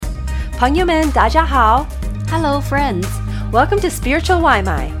朋友们，大家好。Hello, friends. Welcome to Spiritual 外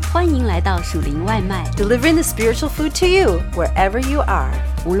卖，欢迎来到属灵外卖 delivering the spiritual food to you wherever you are.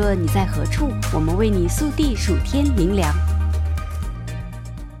 无论你在何处，我们为你速递属天灵粮。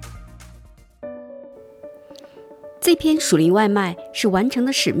这篇属灵外卖是完成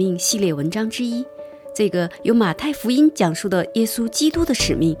的使命系列文章之一。这个由马太福音讲述的耶稣基督的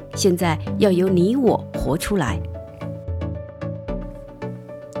使命，现在要由你我活出来。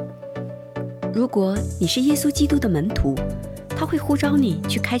如果你是耶稣基督的门徒，他会呼召你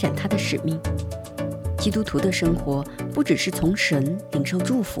去开展他的使命。基督徒的生活不只是从神领受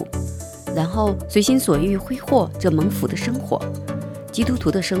祝福，然后随心所欲挥霍这蒙福的生活。基督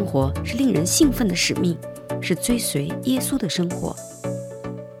徒的生活是令人兴奋的使命，是追随耶稣的生活。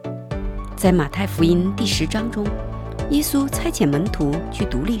在马太福音第10章中，耶稣差遣门徒去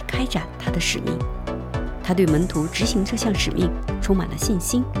独立开展他的使命。他对门徒执行这项使命充满了信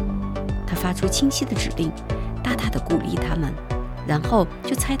心。他发出清晰的指令，大大的鼓励他们，然后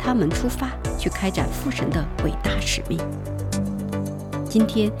就差他们出发去开展父神的伟大使命。今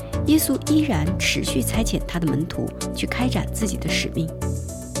天，耶稣依然持续差遣他的门徒去开展自己的使命。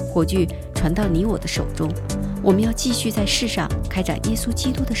火炬传到你我的手中，我们要继续在世上开展耶稣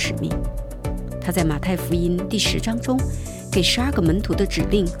基督的使命。他在马太福音第10章中给12个门徒的指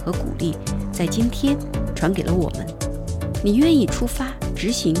令和鼓励，在今天传给了我们。你愿意出发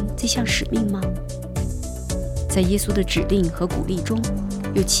执行这项使命吗？在耶稣的指令和鼓励中，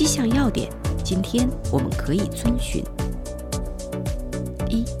有7项要点，今天我们可以遵循。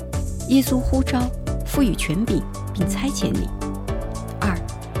1. 耶稣呼召，赋予权柄，并差遣你。2.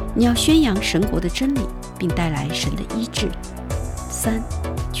 你要宣扬神国的真理，并带来神的医治。3.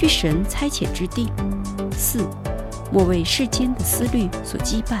 去神差遣之地。4. 莫为世间的思虑所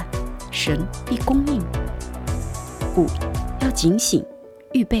羁绊，神必供应。5. 要警醒，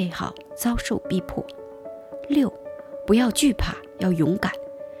预备好遭受逼迫。6. 不要惧怕，要勇敢，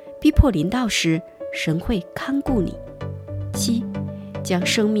逼迫临到时，神会看顾你。7. 将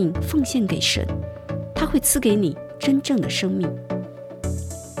生命奉献给神，他会赐给你真正的生命。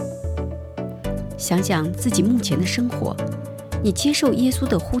想想自己目前的生活，你接受耶稣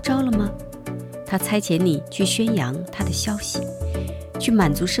的呼召了吗？他差遣你去宣扬他的消息，去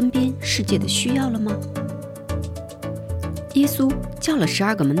满足身边世界的需要了吗？耶稣叫了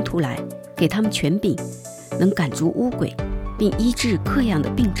12个门徒来，给他们权柄，能赶逐污鬼，并医治各样的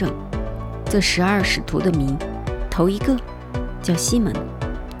病症。这12使徒的名，头一个叫西门，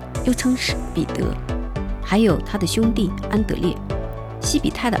又称是彼得，还有他的兄弟安德烈，西比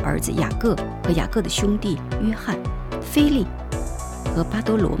泰的儿子雅各和雅各的兄弟约翰，腓力和巴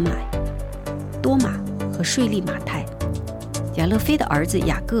多罗买，多马和税吏马太，亚勒菲的儿子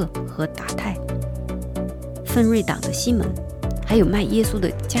雅各和达太，奋锐党的西门，还有卖耶稣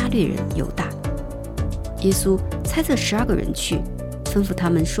的加略人犹大。耶稣差这12个人去，吩咐他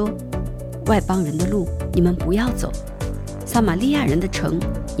们说：外邦人的路你们不要走，撒玛利亚人的城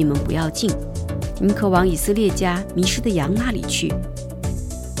你们不要进，你们可往以色列家迷失的羊那里去。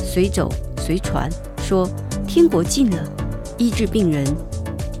随走随传，说天国近了，医治病人，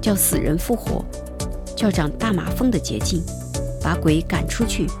叫死人复活，叫长大麻风的洁净，把鬼赶出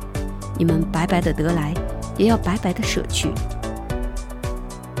去。你们白白的得来，也要白白的舍去。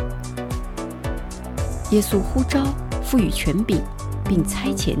耶稣呼召，赋予权柄，并差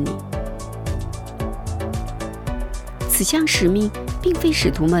遣你。此项使命并非使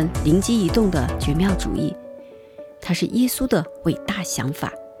徒们灵机一动的绝妙主意，它是耶稣的伟大想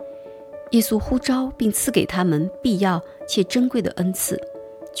法。耶稣呼召并赐给他们必要且珍贵的恩赐，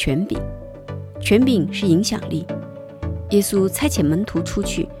权柄。权柄是影响力。耶稣差遣门徒出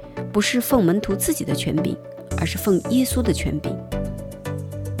去，不是奉门徒自己的权柄，而是奉耶稣的权柄。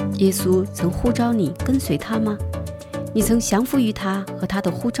耶稣曾呼召你跟随他吗？你曾降服于他和他的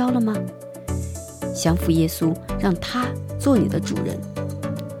呼召了吗？降服耶稣，让他做你的主人，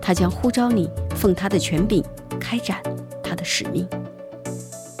他将呼召你奉他的权柄开展他的使命。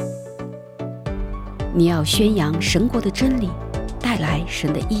你要宣扬神国的真理，带来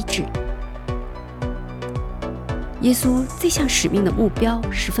神的医治。耶稣这项使命的目标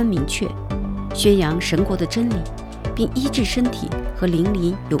十分明确，宣扬神国的真理，并医治身体和灵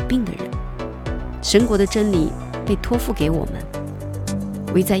里有病的人。神国的真理被托付给我们，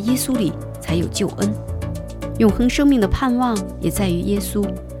唯在耶稣里才有救恩。永恒生命的盼望也在于耶稣，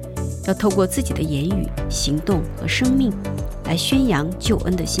要透过自己的言语、行动和生命来宣扬救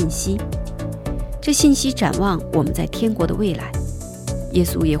恩的信息。这信息展望我们在天国的未来。耶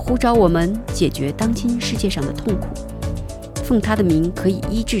稣也呼召我们解决当今世界上的痛苦，奉他的名可以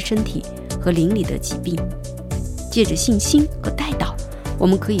医治身体和灵里的疾病，借着信心和代祷我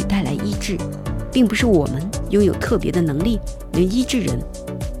们可以带来医治，并不是我们拥有特别的能力能医治人。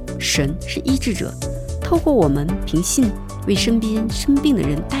神是医治者，透过我们凭信为身边生病的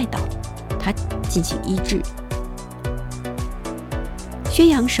人代祷，他进行医治。宣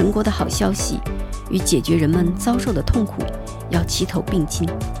扬神国的好消息与解决人们遭受的痛苦要齐头并进。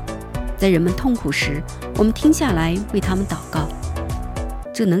在人们痛苦时，我们停下来为他们祷告，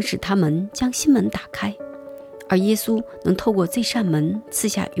这能使他们将心门打开，而耶稣能透过这扇门赐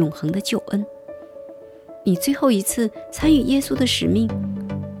下永恒的救恩。你最后一次参与耶稣的使命，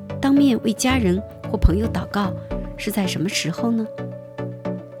当面为家人或朋友祷告，是在什么时候呢？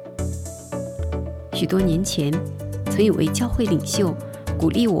许多年前，曾有位教会领袖鼓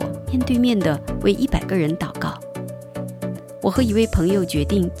励我面对面地为100个人祷告。我和一位朋友决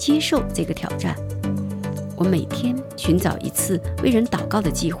定接受这个挑战。我每天寻找一次为人祷告的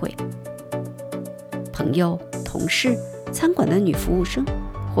机会。朋友、同事、餐馆的女服务生，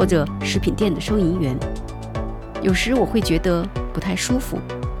或者食品店的收银员。有时我会觉得不太舒服，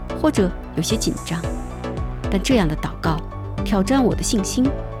或者有些紧张，但这样的祷告挑战我的信心，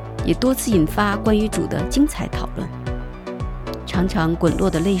也多次引发关于主的精彩讨论。常常滚落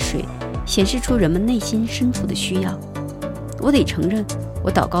的泪水显示出人们内心深处的需要。我得承认，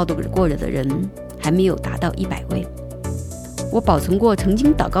我祷告过的人还没有达到100位。我保存过曾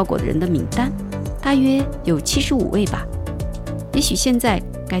经祷告过的人的名单，大约有75位吧。也许现在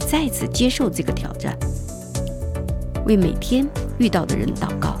该再次接受这个挑战，为每天遇到的人祷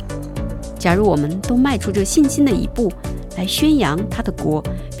告。假如我们都迈出这信心的一步，来宣扬他的国，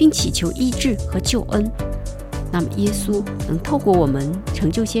并祈求医治和救恩，那么耶稣能透过我们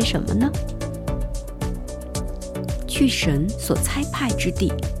成就些什么呢？去神所差派之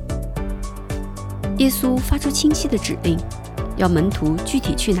地。耶稣发出清晰的指令，要门徒具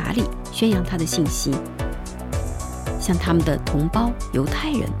体去哪里宣扬他的信息，向他们的同胞犹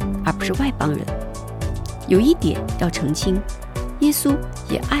太人，而不是外邦人。有一点要澄清，耶稣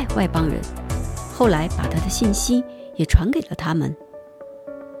也爱外邦人，后来把他的信息也传给了他们。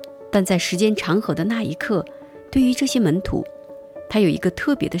但在时间长河的那一刻，对于这些门徒，他有一个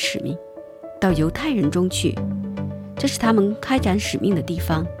特别的使命，到犹太人中去，这是他们开展使命的地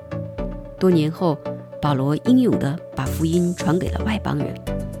方。多年后，保罗英勇地把福音传给了外邦人，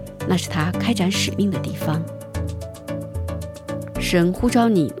那是他开展使命的地方。神呼召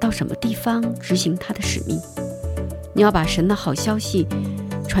你到什么地方执行他的使命？你要把神的好消息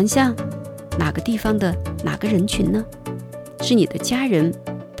传向哪个地方的哪个人群呢？是你的家人、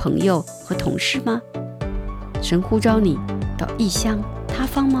朋友和同事吗？神呼召你到异乡他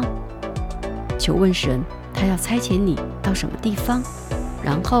方吗？求问神，他要差遣你到什么地方，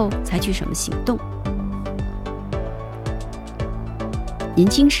然后采取什么行动。年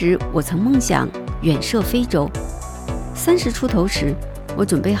轻时，我曾梦想远涉非洲。30出头时，我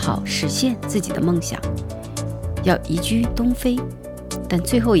准备好实现自己的梦想，要移居东非。但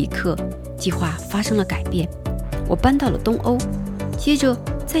最后一刻，计划发生了改变，我搬到了东欧，接着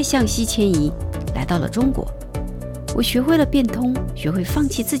再向西迁移，来到了中国。我学会了变通，学会放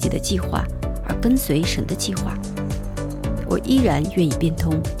弃自己的计划，而跟随神的计划。我依然愿意变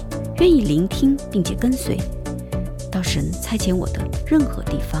通，愿意聆听并且跟随，到神差遣我的任何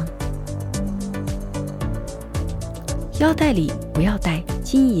地方。腰带里不要带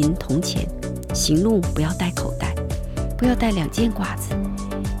金银铜钱，行路不要带口袋，不要带2件褂子，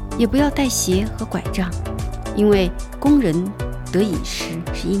也不要带鞋和拐杖，因为工人得饮食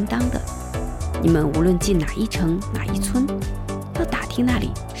是应当的。你们无论进哪一城哪一村，要打听那里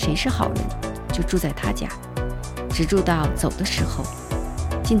谁是好人，就住在他家，直住到走的时候。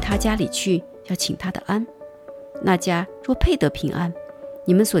进他家里去，要请他的安。那家若配得平安，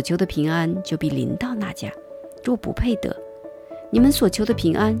你们所求的平安就必临到那家；若不配得，你们所求的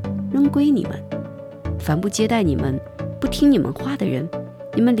平安仍归你们。凡不接待你们、不听你们话的人，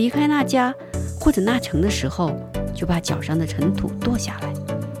你们离开那家或者那城的时候，就把脚上的尘土跺下来。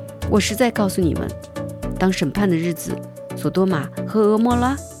我实在告诉你们，当审判的日子，索多玛和俄摩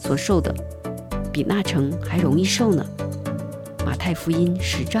拉所受的，比那城还容易受呢。马太福音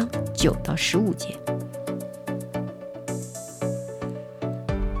10章9到15节。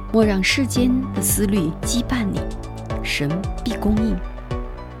莫让世间的思虑羁绊你，神必供应。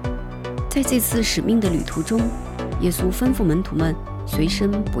在这次使命的旅途中，耶稣吩咐门徒们随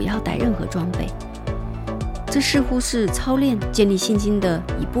身不要带任何装备，这似乎是操练建立信心的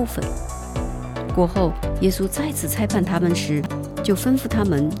一部分。过后，耶稣再次差派他们时，就吩咐他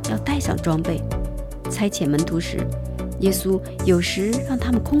们要带上装备。差遣门徒时，耶稣有时让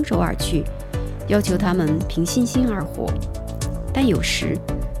他们空手而去，要求他们凭信心而活，但有时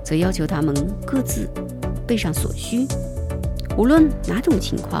则要求他们各自备上所需。无论哪种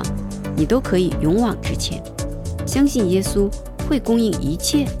情况，你都可以勇往直前，相信耶稣会供应一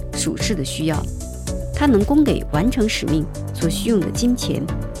切属世的需要，他能供给完成使命所需用的金钱、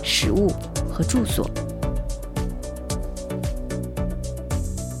食物和住所。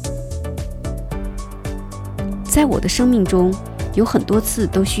在我的生命中，有很多次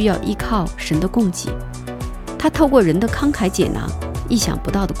都需要依靠神的供给，他透过人的慷慨解囊、意想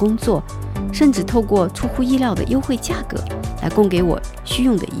不到的工作，甚至透过出乎意料的优惠价格来供给我需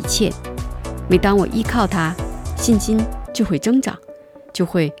用的一切。每当我依靠他，信心就会增长，就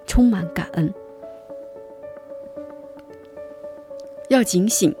会充满感恩。要警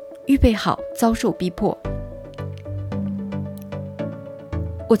醒，预备好遭受逼迫。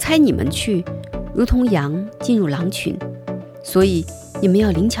我差你们去，如同羊进入狼群，所以你们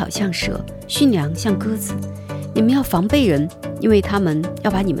要灵巧像蛇，驯良像鸽子。你们要防备人，因为他们要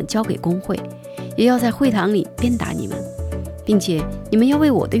把你们交给公会，也要在会堂里鞭打你们，并且你们要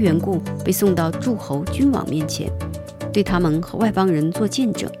为我的缘故被送到诸侯君王面前，对他们和外邦人做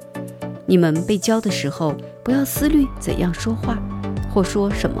见证。你们被交的时候，不要思虑怎样说话，或说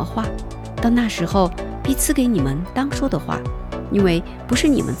什么话，到那时候必赐给你们当说的话，因为不是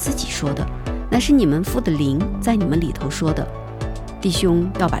你们自己说的，乃是你们父的灵在你们里头说的。弟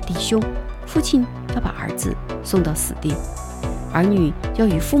兄要把弟兄，父亲要把儿子送到死地，儿女要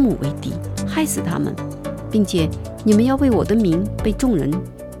与父母为敌，害死他们，并且你们要为我的名被众人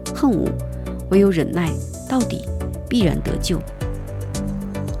恨恶，唯有忍耐到底，必然得救。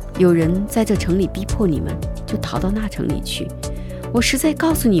有人在这城里逼迫你们，就逃到那城里去。我实在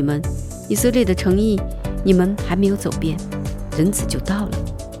告诉你们，以色列的诚意你们还没有走遍，人子就到了。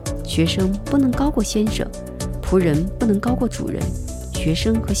学生不能高过先生，仆人不能高过主人。学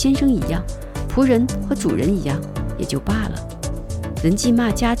生和先生一样，仆人和主人一样，也就罢了。人既骂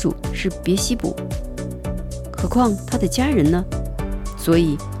家主是别西卜，何况他的家人呢？所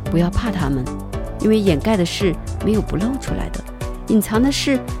以不要怕他们，因为掩盖的事没有不露出来的，隐藏的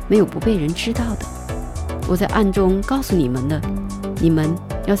事没有不被人知道的。我在暗中告诉你们的，你们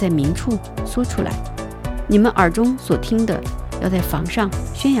要在明处说出来；你们耳中所听的，要在房上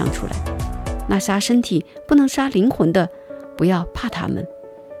宣扬出来。那杀身体不能杀灵魂的，不要怕他们；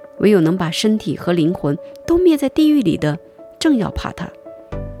唯有能把身体和灵魂都灭在地狱里的，正要怕他。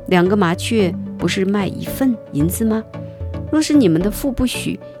2个麻雀不是卖1份银子吗？若是你们的父不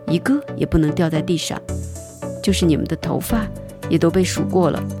许，一个也不能掉在地上。就是你们的头发也都被数过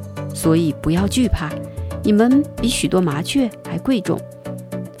了，所以不要惧怕，你们比许多麻雀还贵重。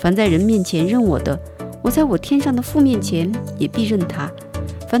凡在人面前认我的，我在我天上的父面前也必认他；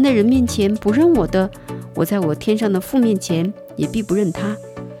凡在人面前不认我的，我在我天上的父面前也必不认他。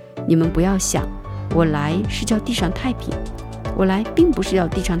你们不要想，我来是叫地上太平，我来并不是要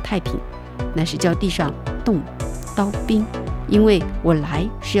地上太平，乃是叫地上动刀兵。因为我来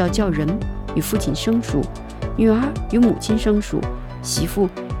是要叫人与父亲生疏，女儿与母亲生疏，媳妇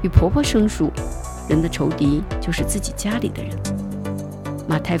与婆婆生疏。人的仇敌就是自己家里的人。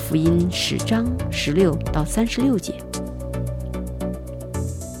马太福音10章16到36节。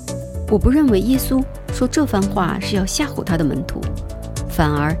我不认为耶稣说这番话是要吓唬他的门徒，反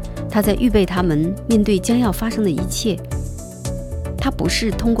而他在预备他们面对将要发生的一切。他不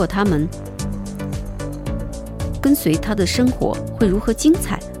是通过他们跟随他的生活会如何精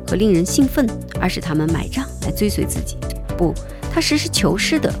彩和令人兴奋，而使他们买账来追随自己。不，他实事求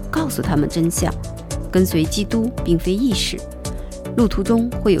是地告诉他们真相。跟随基督并非易事，路途中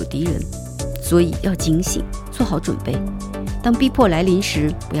会有敌人，所以要警醒，做好准备。当逼迫来临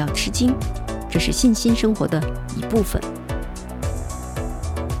时，不要吃惊，这是信心生活的一部分。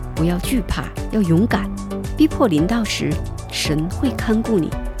不要惧怕，要勇敢。逼迫临到时，神会看顾你。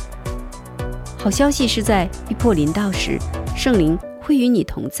好消息是在逼迫临到时，圣灵会与你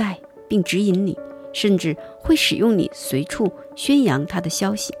同在，并指引你，甚至会使用你随处宣扬他的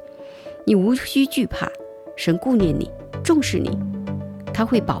消息。你无需惧怕，神顾念你，重视你，他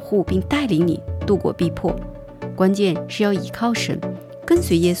会保护并带领你度过逼迫。关键是要倚靠神，跟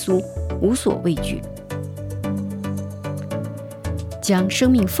随耶稣，无所畏惧。将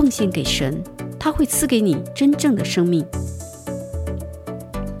生命奉献给神，他会赐给你真正的生命。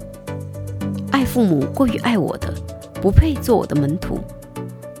爱父母过于爱我的，不配做我的门徒；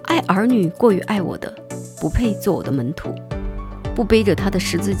爱儿女过于爱我的，不配做我的门徒；不背着他的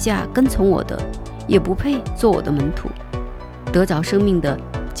十字架跟从我的，也不配做我的门徒。得着生命的，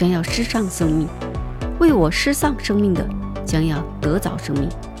将要失丧生命；为我失丧生命的，将要得着生命。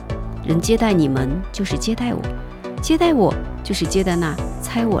人接待你们，就是接待我；接待我，就是接待那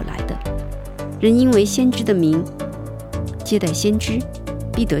差我来的。人因为先知的名接待先知，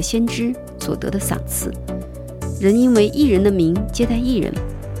必得先知所得的赏赐。人因为义人的名接待义人，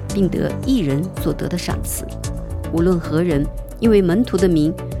并得义人所得的赏赐。无论何人因为门徒的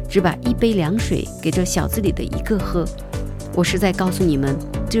名只把一杯凉水给这小子里的一个喝，我实在告诉你们，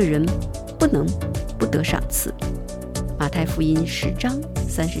这人不能不得赏赐。马太福音10章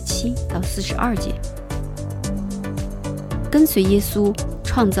37到42节。跟随耶稣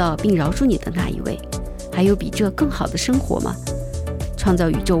创造并饶恕你的那一位，还有比这更好的生活吗？创造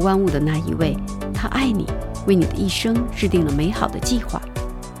宇宙万物的那一位，他爱你，为你的一生制定了美好的计划。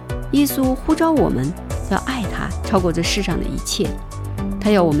耶稣呼召我们要爱他超过这世上的一切，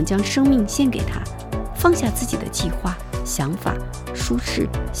他要我们将生命献给他，放下自己的计划、想法、舒适、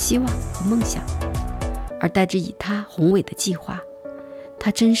希望和梦想，而代之以他宏伟的计划。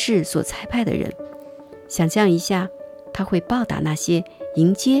他真是所差派的人。想象一下，他会报答那些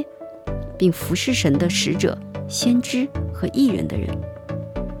迎接并服侍神的使者、先知和义人的人。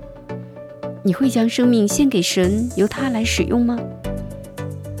你会将生命献给神，由他来使用吗？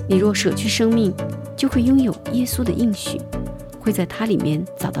你若舍去生命，就会拥有耶稣的应许，会在他里面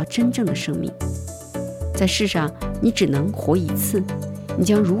找到真正的生命。在世上，你只能活一次，你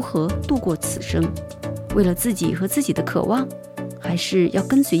将如何度过此生？为了自己和自己的渴望，还是要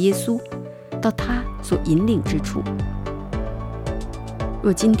跟随耶稣，到他所引领之处？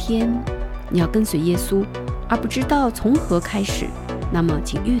若今天你要跟随耶稣，而不知道从何开始，那么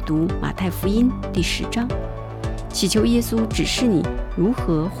请阅读马太福音第10章，祈求耶稣指示你如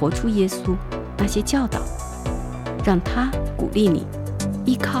何活出耶稣那些教导，让他鼓励你，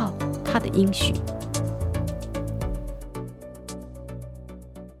依靠他的应许。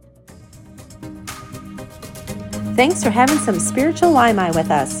Thanks for having some spiritual Waimai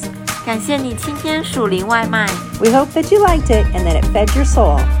with us. 感谢你今天属灵外卖， We hope that you liked it and that it fed your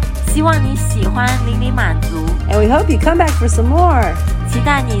soul. 希望你喜欢，灵里满足， And we hope you come back for some more. 期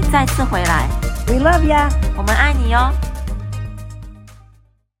待你再次回来。We love ya. 我们爱你哟。